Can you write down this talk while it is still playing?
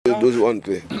Those one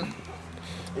play.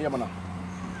 Yeah, man.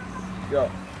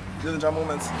 Yo, Dillinger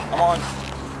moments. I'm on.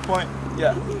 Point.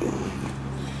 Yeah.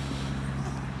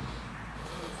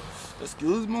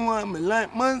 Excuse me, I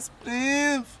like my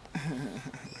spliff.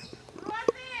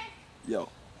 Yo,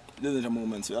 Dillinger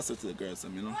moments. So I said to the girls,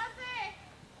 you know.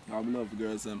 I love the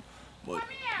girls, but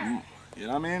you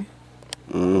know what I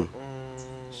mean?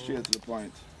 Straight to the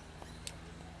point.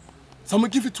 So I'ma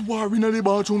give it to her in the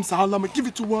bathroom stall, I'ma give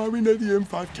it to her in the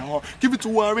M5 car, give it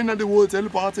to her in the hotel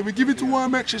party, we give it to her,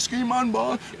 make she scream and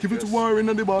ball, give it to her in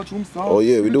the bathroom stall. Oh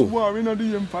yeah, we do. Give it to her in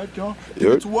the M5 car,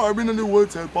 give it to her in the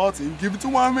hotel party, give it to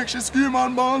her, make she scream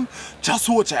and ball. Just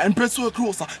watch her and press her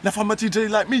closer. Now for my TJ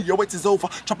like me, your wait is over.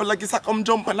 Chop it like it's like I'm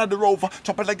jumping at the rover,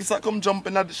 chop it like it's like I'm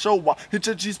jumping at the shower. Hit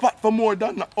your G-spot for more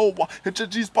than an hour. Hit your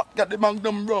G-spot, got the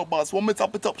magnum rubbers. When me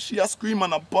top it up, she a scream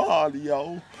and a ball,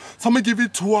 yo. So me give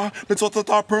it to her, me sort of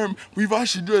her perm, weave her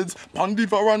she dreads, pan the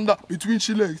veranda between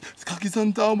she legs. Khakis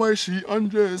and towel while she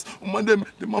undress.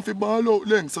 Them have to ball out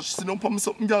length. So she sit down for me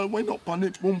something, girl, wind up on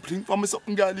it. Boom, plink for me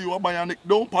something, girl, you a bionic.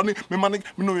 Don't panic, me manic,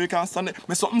 me know you can't stand it.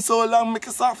 Me something so long, make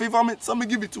a soft vomit. So me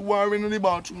give it to her in the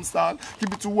bathroom stall,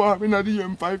 give it to her in the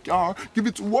M5 car, give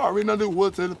it to her in the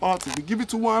hotel party. We give it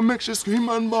to her, make she scream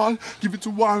and ball. Give it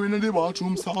to her in the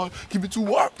bathroom stall, give it to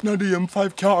her in the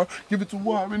M5 car, give it to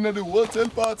her in the hotel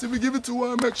party. We give it to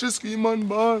her, make she scream and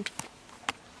ball.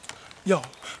 Yo,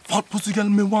 fat pussy girl,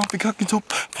 me want to cock it up.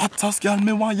 Fat ass girl,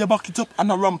 me want you back it up.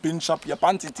 And a ramping shop, your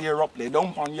panty tear up, lay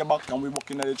down on your back and we walk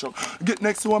in the truck. Get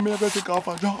next to one, me I gotta take off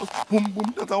a jaws. Boom,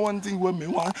 boom, that's a one thing where me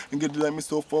want. And get like me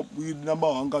stuff up, weed in the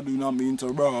bag, I do not mean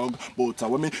to brag. But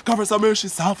when me cover some her,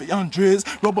 she's half and Andres.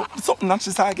 Rub up something and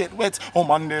she's I get wet. Oh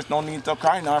man, there's no need to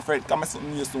cry nor fret. Come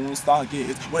something you soon start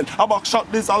get. When a back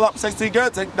shot this all up, sexy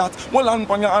girl, take that. Well, and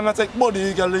on your hand, I take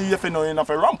body, girl, if you know enough,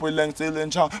 a ramp with Lenx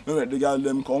Dilinga. Me let the girl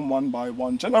them come one by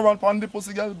one. General pan the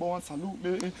pussy girl born, salute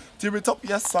me. Tear it up,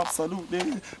 yes,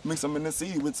 absolutely. Mix some in the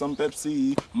sea with some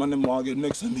Pepsi. Man, them want get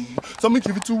next to me. So me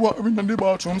give it to her in the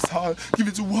bathroom stall. Give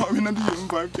it to her in the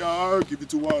M5 car. Give it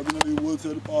to her in the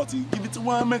hotel party. Give it to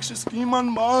her, make she scream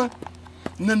and ball.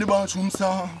 In the bathroom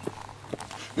stall.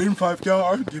 M5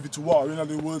 car. Give it to her in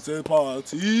the hotel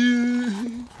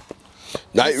party.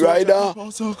 Night Rider.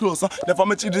 So close. Never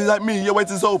met you like me, your wait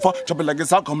is over. Drop it like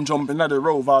it's a come jumping at the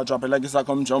rover. Drop it like it's a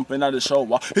come jumping at the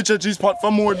shower. Hit your G-spot for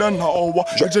more than an hour.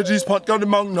 Hit your G-spot got the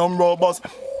magnum rubbers.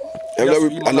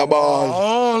 And a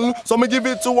ball. So me give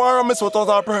it to her and me sweat out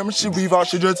her perm. She weave her,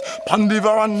 she dreads. Pan the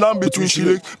veranda between she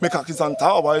legs. Make her kiss and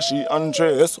towel while she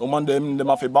undress. Man them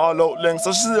have to ball out length.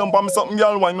 So she say on me something,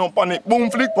 girl, why no panic?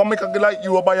 Boom, flick, but make her like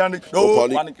you a bionic. No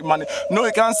panic, man. No,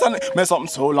 you can't stand it. Make something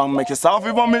so long, make it soft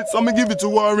vomit. So me give it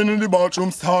to her in the bathroom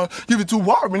stall. Give it to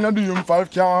her in the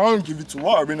M5 car. Give it to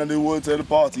her in the hotel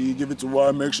party. Give it to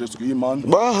her, make she scream and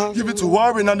give it to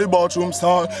her in the bathroom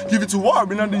stall. Give it to her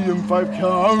in the M5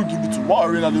 car. Give it to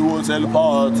her in the hotel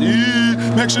party.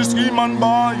 Make she scream and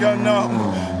ball, you know.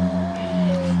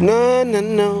 No, no,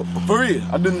 no. For real,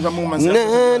 I didn't have moments.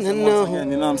 No, no, no.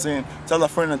 Again, you know what I'm saying? Tell a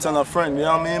friend and tell a friend, you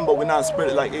know what I mean? But we're not spread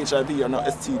it like HIV or not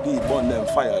STD, burn them,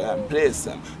 fire them, place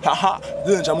them. Haha,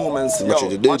 Dillinger moments.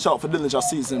 Yo, watch out for Dillinger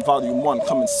season volume 1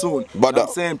 coming soon. But I'm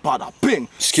saying, pada, ping,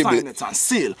 sign it and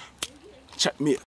seal. Check me.